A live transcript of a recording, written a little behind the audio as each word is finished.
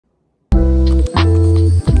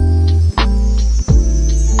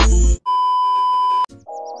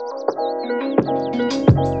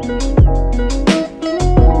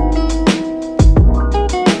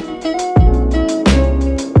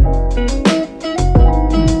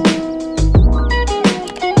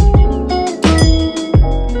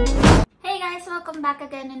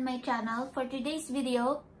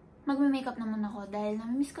video, magme-makeup naman ako dahil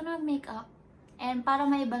namimiss ko na mag-makeup. And para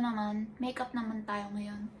maiba naman, makeup naman tayo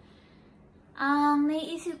ngayon. Ang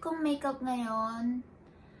naiisip kong makeup ngayon,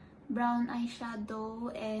 brown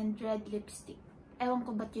eyeshadow and red lipstick. Ewan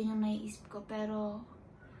ko ba't yun yung naiisip ko, pero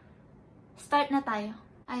start na tayo.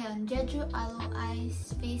 Ayun, Jeju Aloe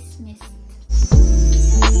Eyes Face Mist.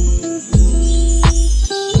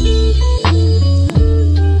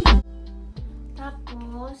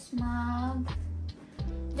 Tapos,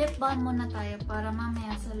 lip balm muna tayo para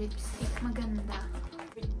mamaya sa lipstick maganda.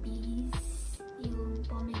 Piece, yung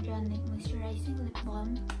pomegranate moisturizing lip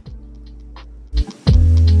balm.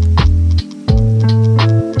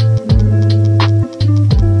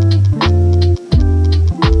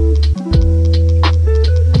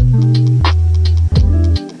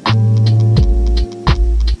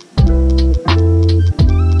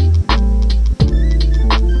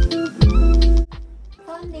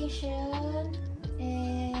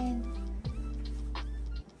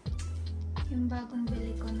 Yung bagong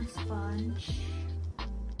bili ko na sponge.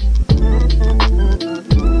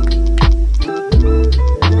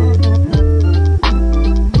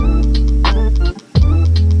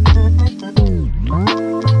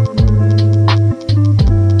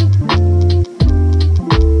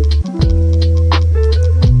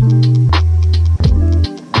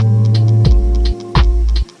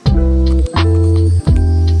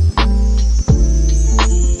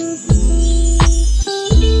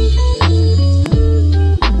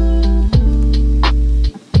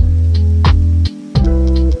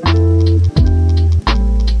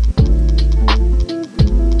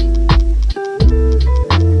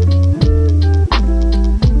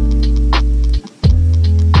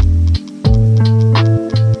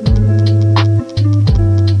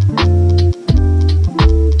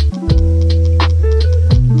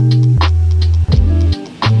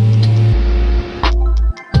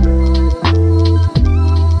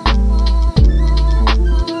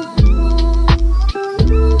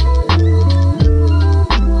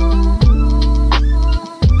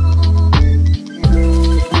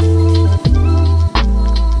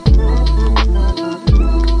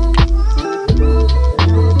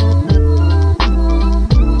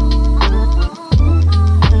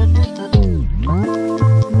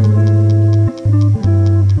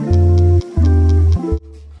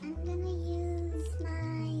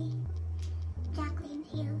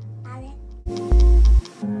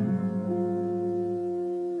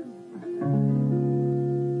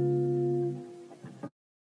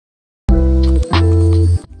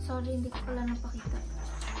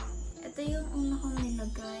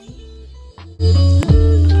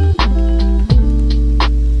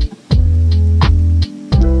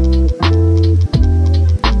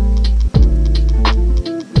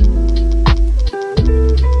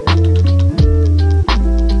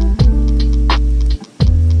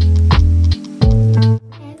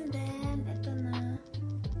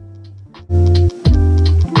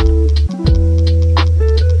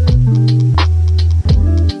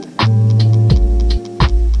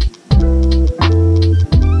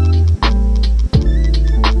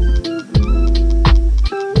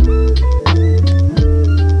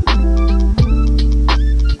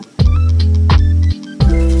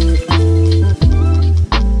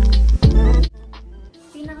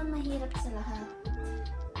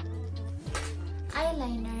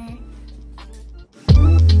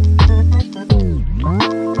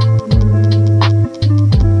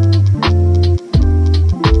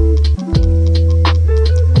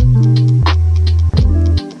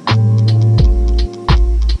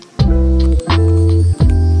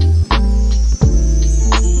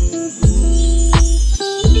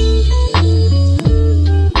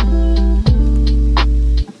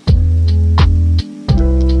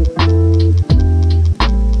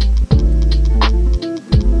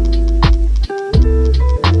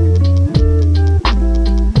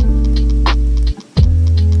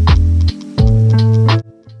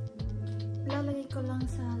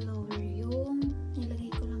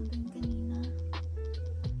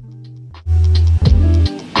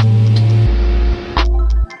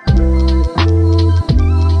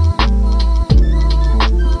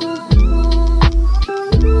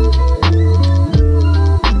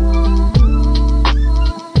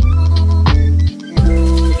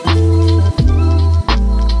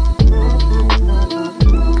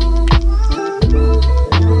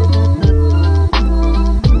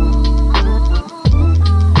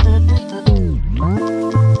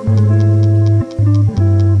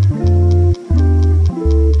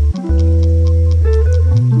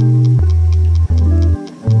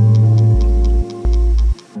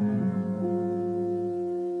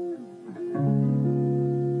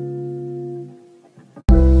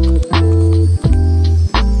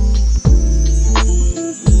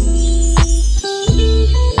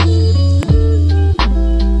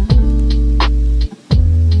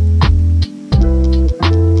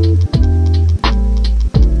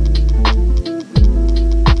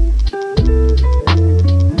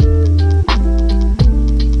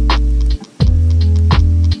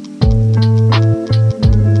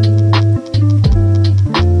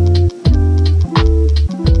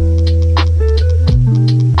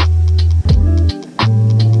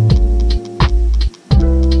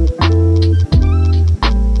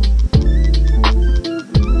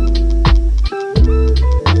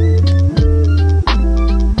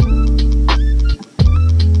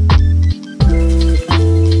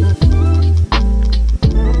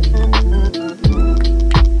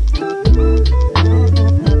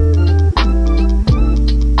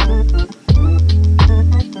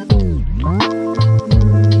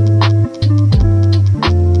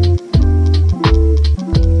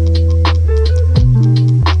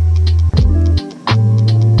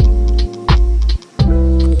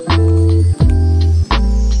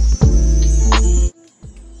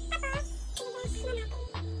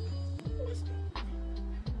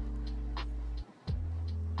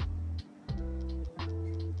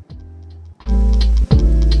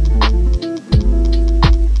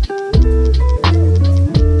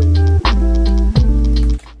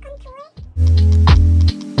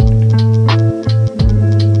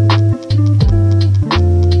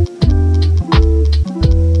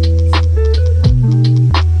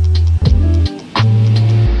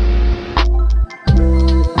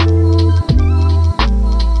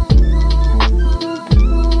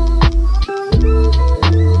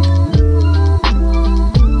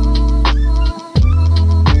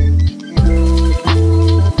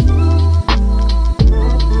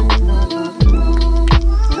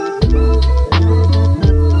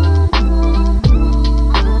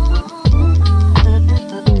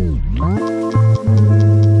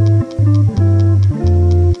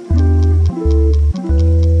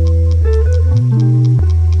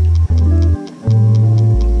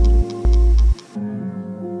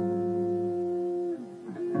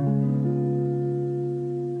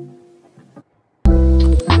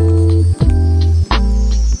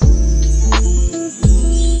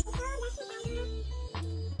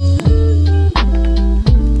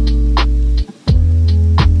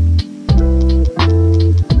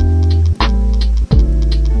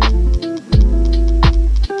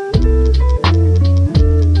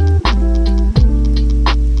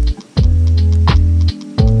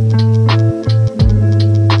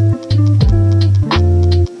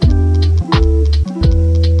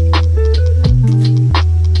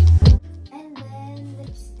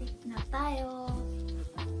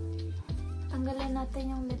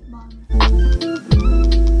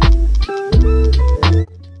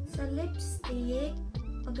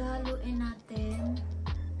 Haluin natin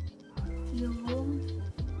yung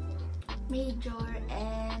Major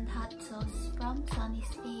and Hot Sauce from Sunnies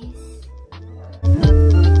Face.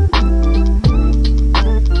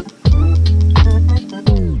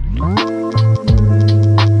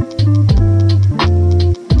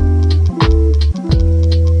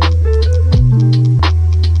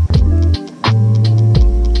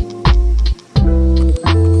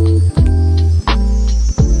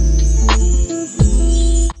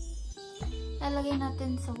 Lalagay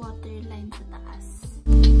natin sa waterline sa taas.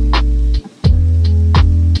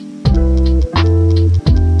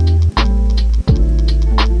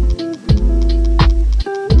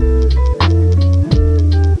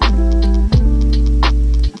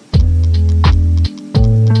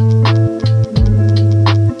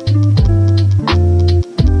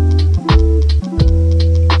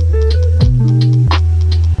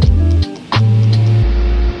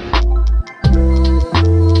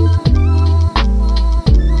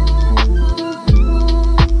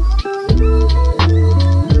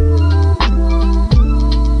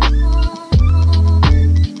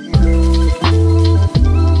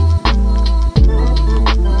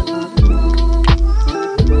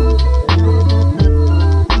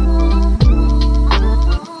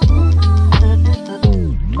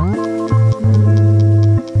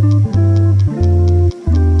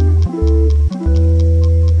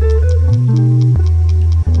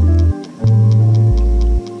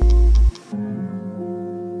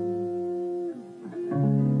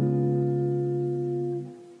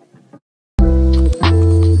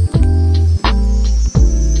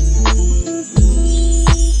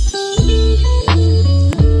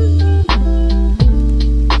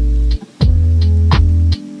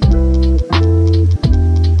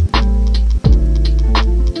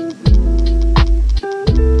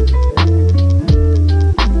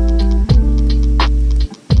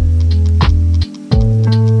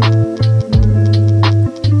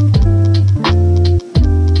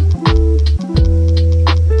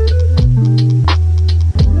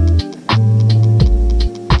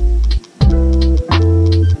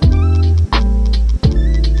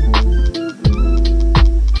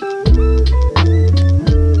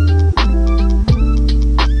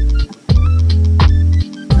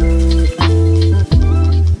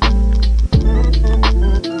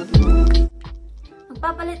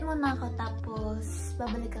 Magpapalit muna ako tapos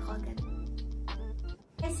babalik ako agad.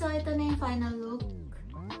 Okay, so ito na yung final look.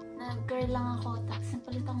 Nag-curl lang ako tapos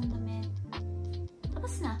napalit akong damit.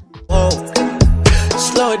 Tapos na. Whoa.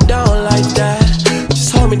 Slow it down like that. Just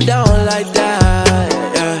hold me down like that.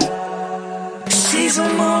 Yeah. She's a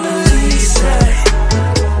Mona Lisa.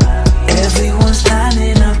 Everyone's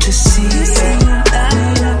lining up to see her.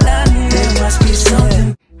 There must be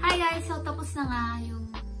something. Hi guys! So tapos na nga yung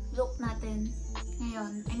look natin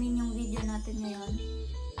ngayon. I mean yung video natin ngayon.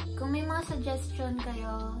 Kung may mga suggestion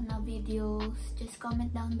kayo na videos, just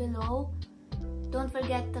comment down below. Don't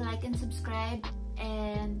forget to like and subscribe.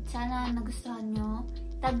 And sana nagustuhan nyo.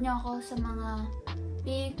 Tag nyo ako sa mga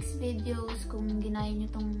pics, videos kung ginaya nyo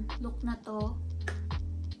tong look na to.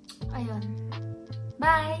 Ayun.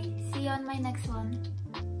 Bye! See you on my next one.